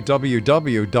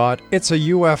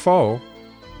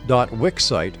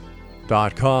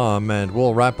 www.itsaufo.wixsite.com. And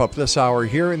we'll wrap up this hour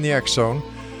here in the X Zone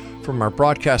from our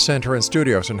broadcast center and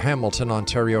studios in Hamilton,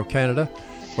 Ontario, Canada,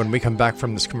 when we come back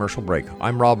from this commercial break.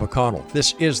 I'm Rob McConnell.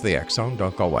 This is the X Zone.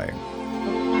 Don't go away.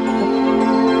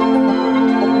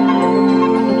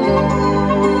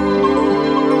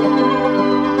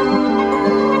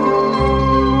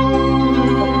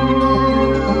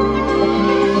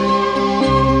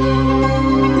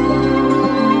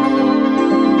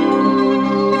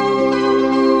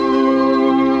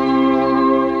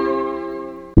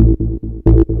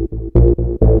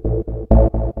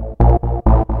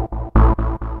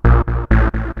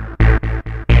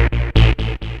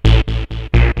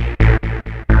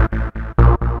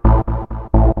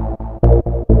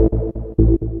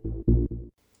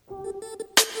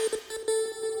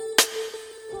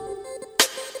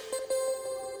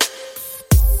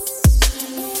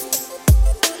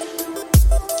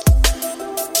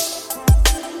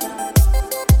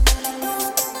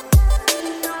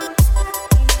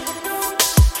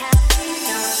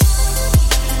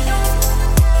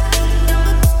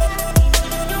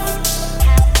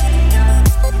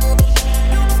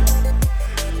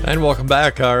 And welcome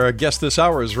back. Our guest this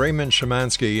hour is Raymond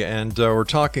Szymanski, and we're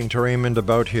talking to Raymond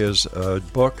about his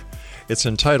book. It's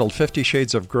entitled 50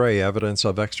 Shades of Grey, Evidence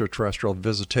of Extraterrestrial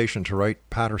Visitation to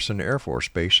Wright-Patterson Air Force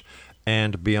Base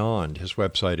and Beyond. His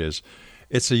website is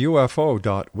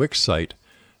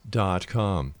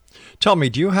itsaufo.wixsite.com. Tell me,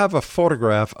 do you have a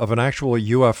photograph of an actual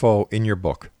UFO in your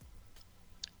book?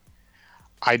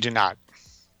 I do not.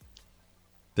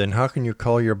 Then how can you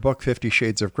call your book 50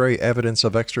 Shades of Grey, Evidence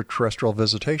of Extraterrestrial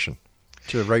Visitation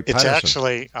to Wright-Patterson? It's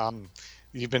actually,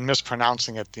 you've been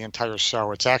mispronouncing it the entire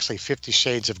show. It's actually 50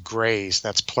 Shades of Greys.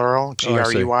 That's plural,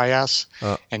 G-R-E-Y-S.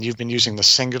 And you've been using the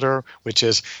singular, which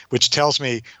tells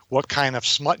me what kind of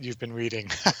smut you've been reading.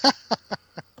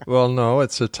 Well, no,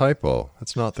 it's a typo.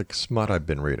 It's not the smut I've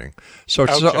been reading. So,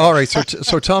 okay. All right.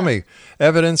 So tell me,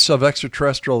 evidence of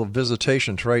extraterrestrial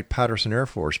visitation to Wright-Patterson Air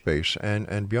Force Base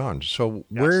and beyond. So,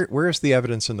 where is the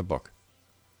evidence in the book?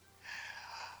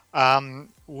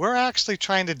 We're actually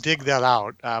trying to dig that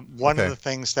out. One of the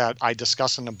things that I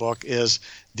discuss in the book is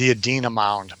the Adena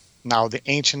Mound. Now, the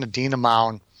ancient Adena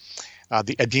Mound,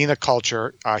 the Adena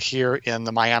culture here in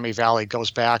the Miami Valley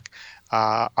goes back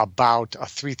about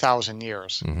 3,000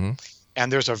 years. Mm-hmm.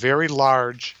 And there's a very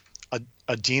large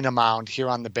Adena mound here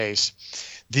on the base.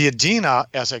 The Adena,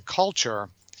 as a culture,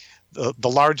 the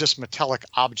largest metallic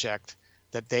object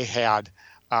that they had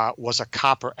was a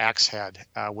copper axe head,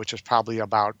 which was probably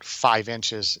about 5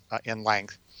 inches in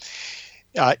length.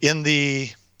 In the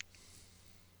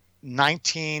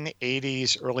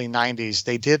 1980s, early 90s,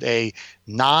 they did a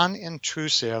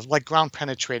non-intrusive, like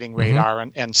ground-penetrating radar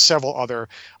and several other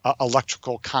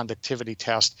electrical conductivity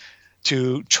tests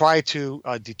to try to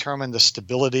determine the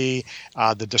stability,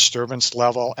 the disturbance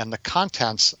level, and the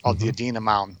contents of the Adena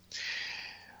Mound.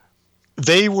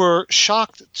 They were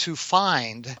shocked to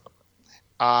find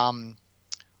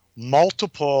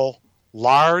multiple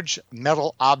large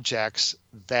metal objects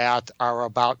that are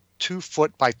about 2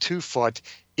 foot by 2 foot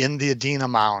in the Adena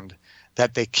Mound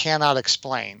that they cannot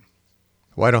explain.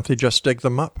 Why don't they just dig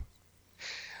them up?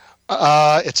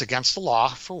 It's against the law,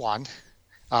 for one.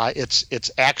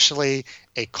 It's actually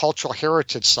a cultural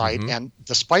heritage site, and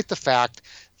despite the fact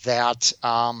that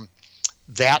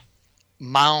that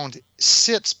mound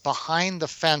sits behind the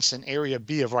fence in Area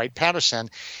B of Wright-Patterson,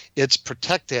 it's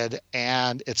protected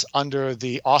and it's under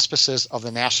the auspices of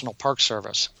the National Park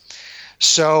Service.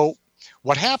 So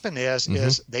what happened is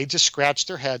they just scratched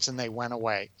their heads and they went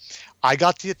away. I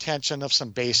got the attention of some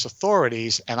base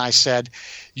authorities and I said,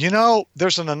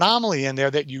 there's an anomaly in there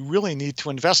that you really need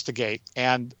to investigate.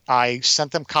 And I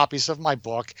sent them copies of my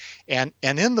book. And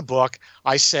in the book,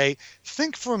 I say,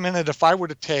 think for a minute if I were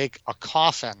to take a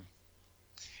coffin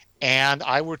and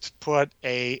I were to put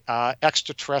a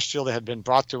extraterrestrial that had been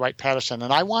brought to Wright-Patterson,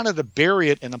 and I wanted to bury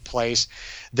it in a place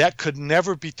that could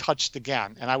never be touched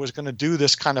again. And I was going to do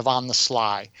this kind of on the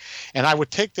sly. And I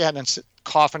would take that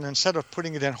coffin, instead of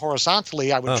putting it in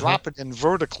horizontally, I would drop it in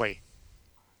vertically.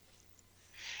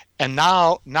 And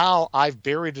now I've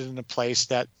buried it in a place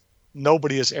that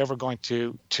nobody is ever going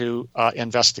to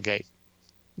investigate.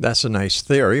 That's a nice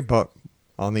theory, but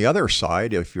on the other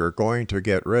side, if you're going to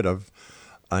get rid of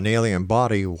an alien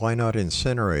body, why not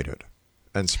incinerate it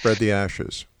and spread the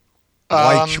ashes?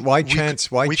 Why chance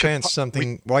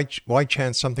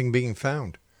something being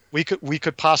found? We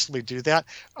could possibly do that.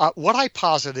 What I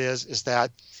posit is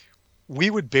that we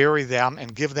would bury them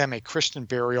and give them a Christian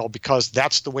burial, because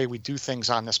that's the way we do things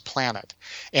on this planet.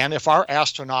 And if our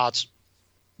astronauts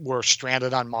were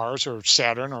stranded on Mars or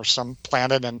Saturn or some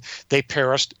planet and they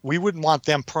perished, we wouldn't want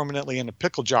them permanently in a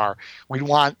pickle jar. We'd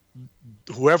want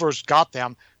whoever's got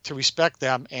them to respect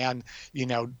them and,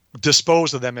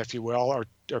 dispose of them, if you will, or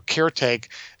caretake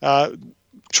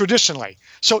traditionally.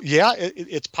 So yeah,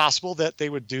 it's possible that they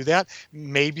would do that.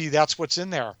 Maybe that's what's in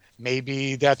there.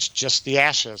 Maybe that's just the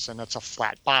ashes and it's a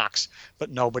flat box,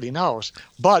 but nobody knows.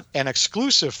 But an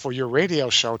exclusive for your radio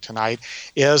show tonight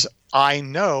is, I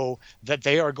know that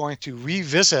they are going to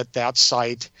revisit that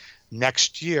site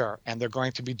next year, and they're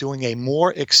going to be doing a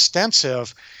more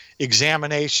extensive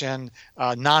examination,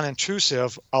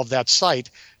 non-intrusive, of that site,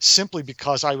 simply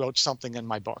because I wrote something in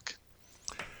my book.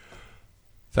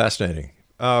 Fascinating.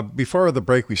 Before the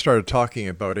break, we started talking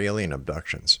about alien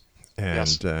abductions.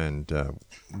 And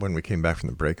when we came back from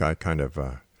the break, I kind of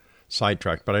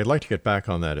sidetracked, but I'd like to get back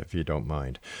on that if you don't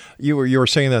mind. You were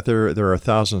saying that there are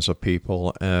thousands of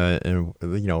people, and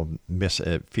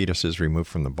fetuses removed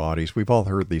from the bodies. We've all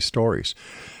heard these stories.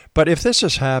 But if this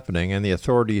is happening and the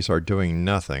authorities are doing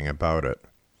nothing about it,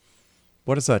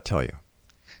 what does that tell you?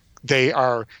 They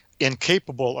are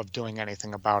incapable of doing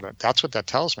anything about it. That's what that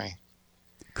tells me.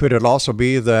 Could it also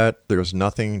be that there's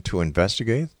nothing to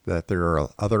investigate, that there are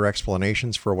other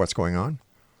explanations for what's going on?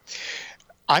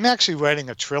 I'm actually writing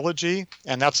a trilogy,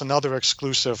 and that's another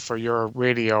exclusive for your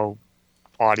radio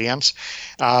audience.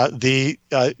 The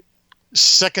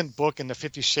second book in the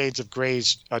 50 Shades of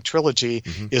Grey's trilogy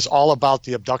is all about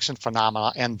the abduction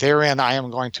phenomena, and therein I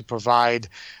am going to provide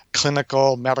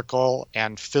clinical, medical,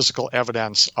 and physical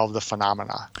evidence of the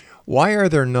phenomena. Why are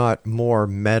there not more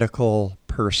medical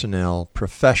personnel,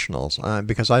 professionals?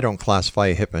 Because I don't classify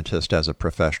a hypnotist as a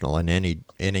professional in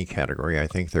any category. I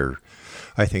think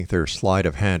they're sleight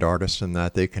of hand artists in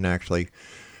that they can actually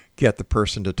get the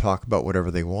person to talk about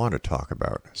whatever they want to talk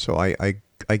about. So I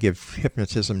give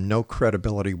hypnotism no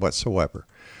credibility whatsoever.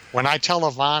 When I tell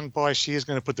Yvonne, boy, she is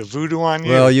going to put the voodoo on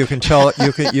you. Well, you can tell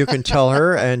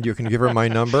her, and you can give her my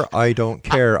number. I don't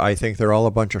care. I think they're all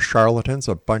a bunch of charlatans,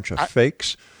 a bunch of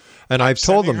fakes. And I've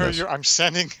told them this. I'm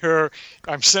sending her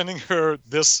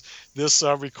this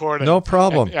recording. No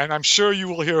problem. And I'm sure you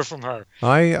will hear from her.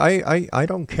 I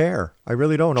don't care. I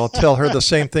really don't. I'll tell her the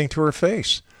same thing to her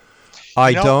face.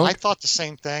 I thought the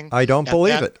same thing. I don't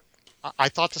believe it. I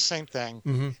thought the same thing.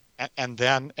 Mm-hmm.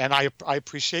 And I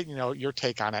appreciate your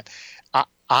take on it.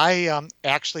 I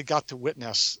actually got to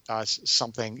witness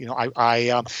something.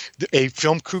 A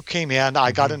film crew came in.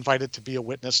 I got invited to be a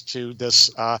witness to this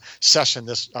session,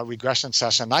 this regression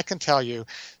session. And I can tell you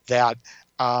that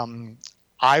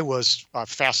I was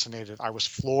fascinated. I was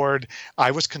floored. I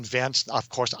was convinced. Of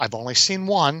course, I've only seen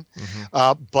one,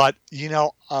 but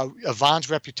Yvonne's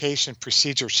reputation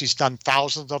procedure. She's done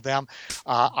thousands of them.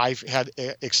 I've had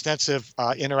extensive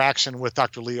interaction with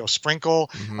Dr. Leo Sprinkle,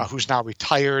 who's now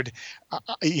retired.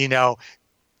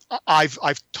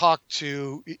 I've talked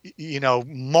to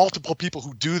multiple people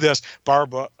who do this,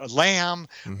 Barbara Lamb,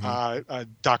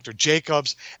 Dr.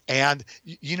 Jacobs, and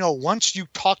once you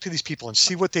talk to these people and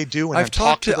see what they do, and I've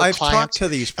talked to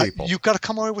these people. You've got to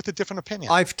come away with a different opinion.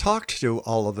 I've talked to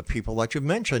all of the people that you've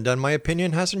mentioned, and my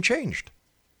opinion hasn't changed.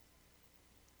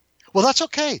 Well, that's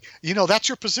okay. That's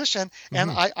your position, and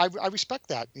I respect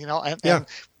that. And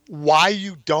why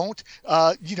you don't,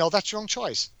 that's your own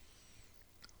choice.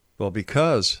 Well,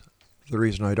 because the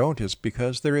reason I don't is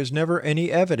because there is never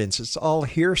any evidence. It's all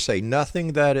hearsay,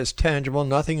 nothing that is tangible,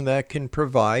 nothing that can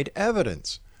provide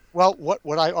evidence. Well,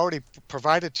 what I already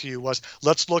provided to you was,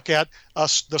 let's look at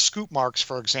the scoop marks,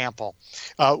 for example.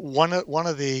 One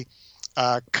of the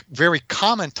very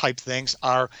common type things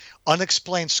are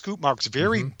unexplained scoop marks,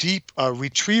 very deep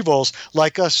retrievals,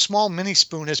 like a small mini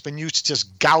spoon has been used to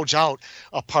just gouge out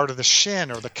a part of the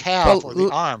shin or the calf or the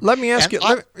arm. Let me ask you.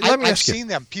 I've seen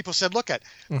them. People said, look at,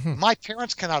 my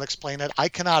parents cannot explain it. I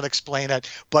cannot explain it,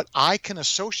 but I can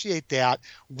associate that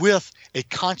with a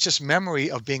conscious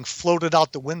memory of being floated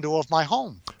out the window of my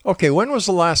home. Okay, when was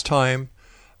the last time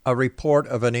a report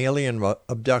of an alien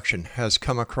abduction has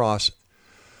come across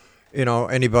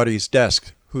anybody's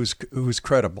desk who's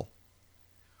credible?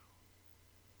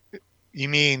 You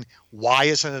mean, why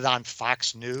isn't it on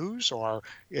Fox News, or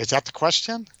is that the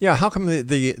question? Yeah, how come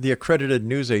the accredited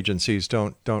news agencies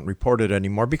don't report it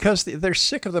anymore? Because they're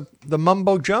sick of the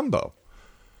mumbo jumbo.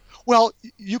 Well,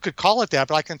 you could call it that,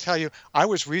 but I can tell you, I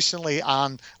was recently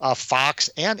on Fox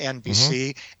and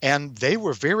NBC, and they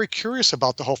were very curious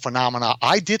about the whole phenomena.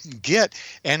 I didn't get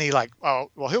any like, oh,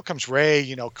 well, here comes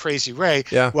Ray, Crazy Ray.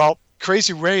 Yeah. Well,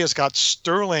 Crazy Ray has got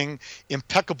sterling,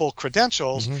 impeccable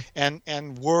credentials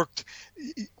and worked,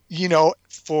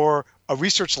 for a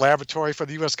research laboratory for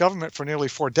the U.S. government for nearly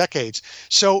 4 decades.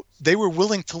 So they were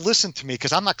willing to listen to me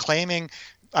because I'm not claiming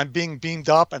I'm being beamed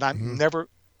up, and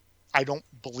I don't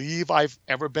believe I've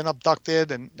ever been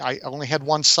abducted, and I only had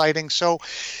one sighting. So,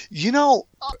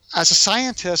 as a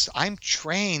scientist, I'm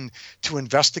trained to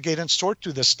investigate and sort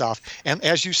through this stuff. And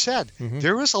as you said,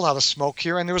 there is a lot of smoke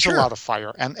here, and there is a lot of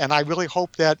fire. And I really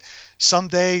hope that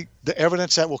someday the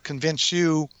evidence that will convince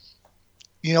you,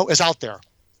 is out there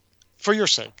for your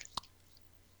sake.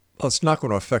 Well, it's not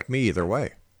going to affect me either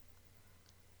way.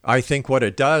 I think what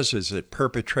it does is it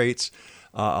perpetrates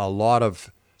a lot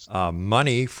of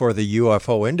money for the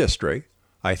UFO industry.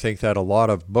 I think that a lot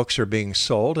of books are being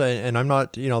sold, and I'm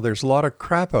not, there's a lot of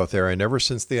crap out there. And ever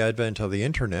since the advent of the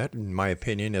internet, in my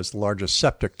opinion, is the largest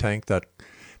septic tank that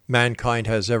mankind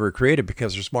has ever created,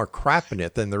 because there's more crap in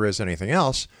it than there is anything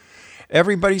else.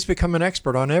 Everybody's become an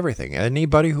expert on everything.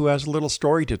 Anybody who has a little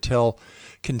story to tell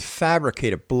can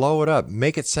fabricate it, blow it up,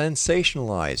 make it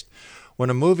sensationalized. When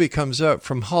a movie comes out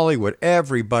from Hollywood,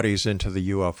 everybody's into the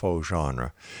UFO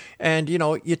genre. And,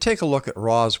 you take a look at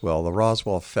Roswell, the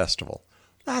Roswell Festival.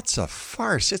 That's a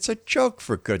farce. It's a joke,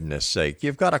 for goodness sake.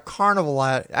 You've got a carnival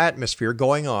atmosphere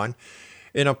going on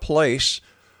in a place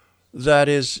that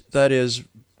is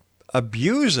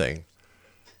abusing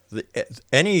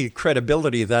any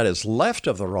credibility that is left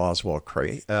of the Roswell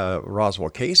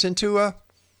case into a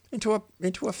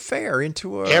fair.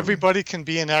 Everybody can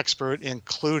be an expert,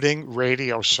 including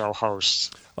radio show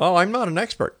hosts. Oh, I'm not an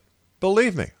expert.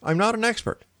 Believe me, I'm not an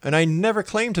expert. And I never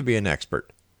claimed to be an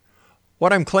expert.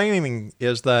 What I'm claiming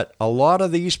is that a lot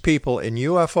of these people in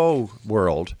UFO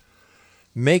world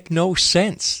make no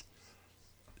sense.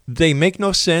 They make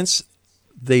no sense.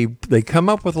 They come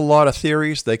up with a lot of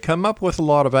theories. They come up with a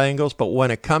lot of angles. But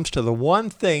when it comes to the one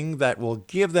thing that will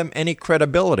give them any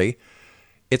credibility,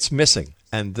 it's missing.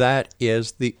 And that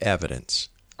is the evidence.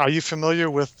 Are you familiar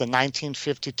with the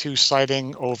 1952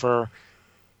 sighting over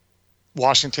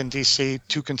Washington, D.C.,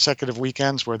 2 consecutive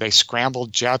weekends where they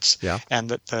scrambled jets and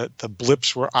the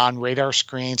blips were on radar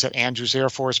screens at Andrews Air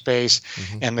Force Base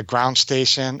and the ground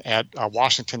station at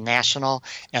Washington National,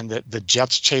 and the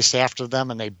jets chased after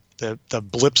them, and the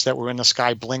blips that were in the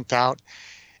sky blinked out?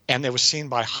 And it was seen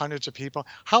by hundreds of people.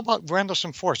 How about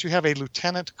Rendlesham Force? You have a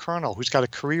lieutenant colonel who's got a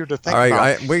career to think about. All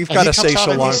right, we've got to say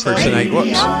so long for tonight.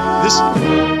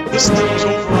 This thing was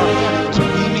over our head. It was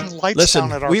beaming lights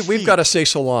down at our feet. We've got to say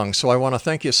so long. So I want to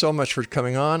thank you so much for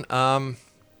coming on.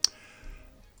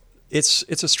 It's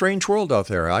a strange world out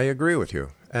there. I agree with you.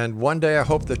 And one day I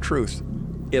hope the truth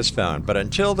is found. But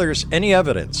until there's any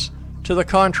evidence to the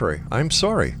contrary, I'm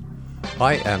sorry.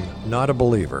 I am not a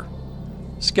believer.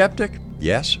 Skeptic?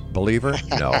 Yes. Believer?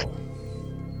 No.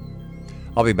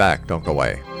 I'll be back. Don't go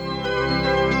away.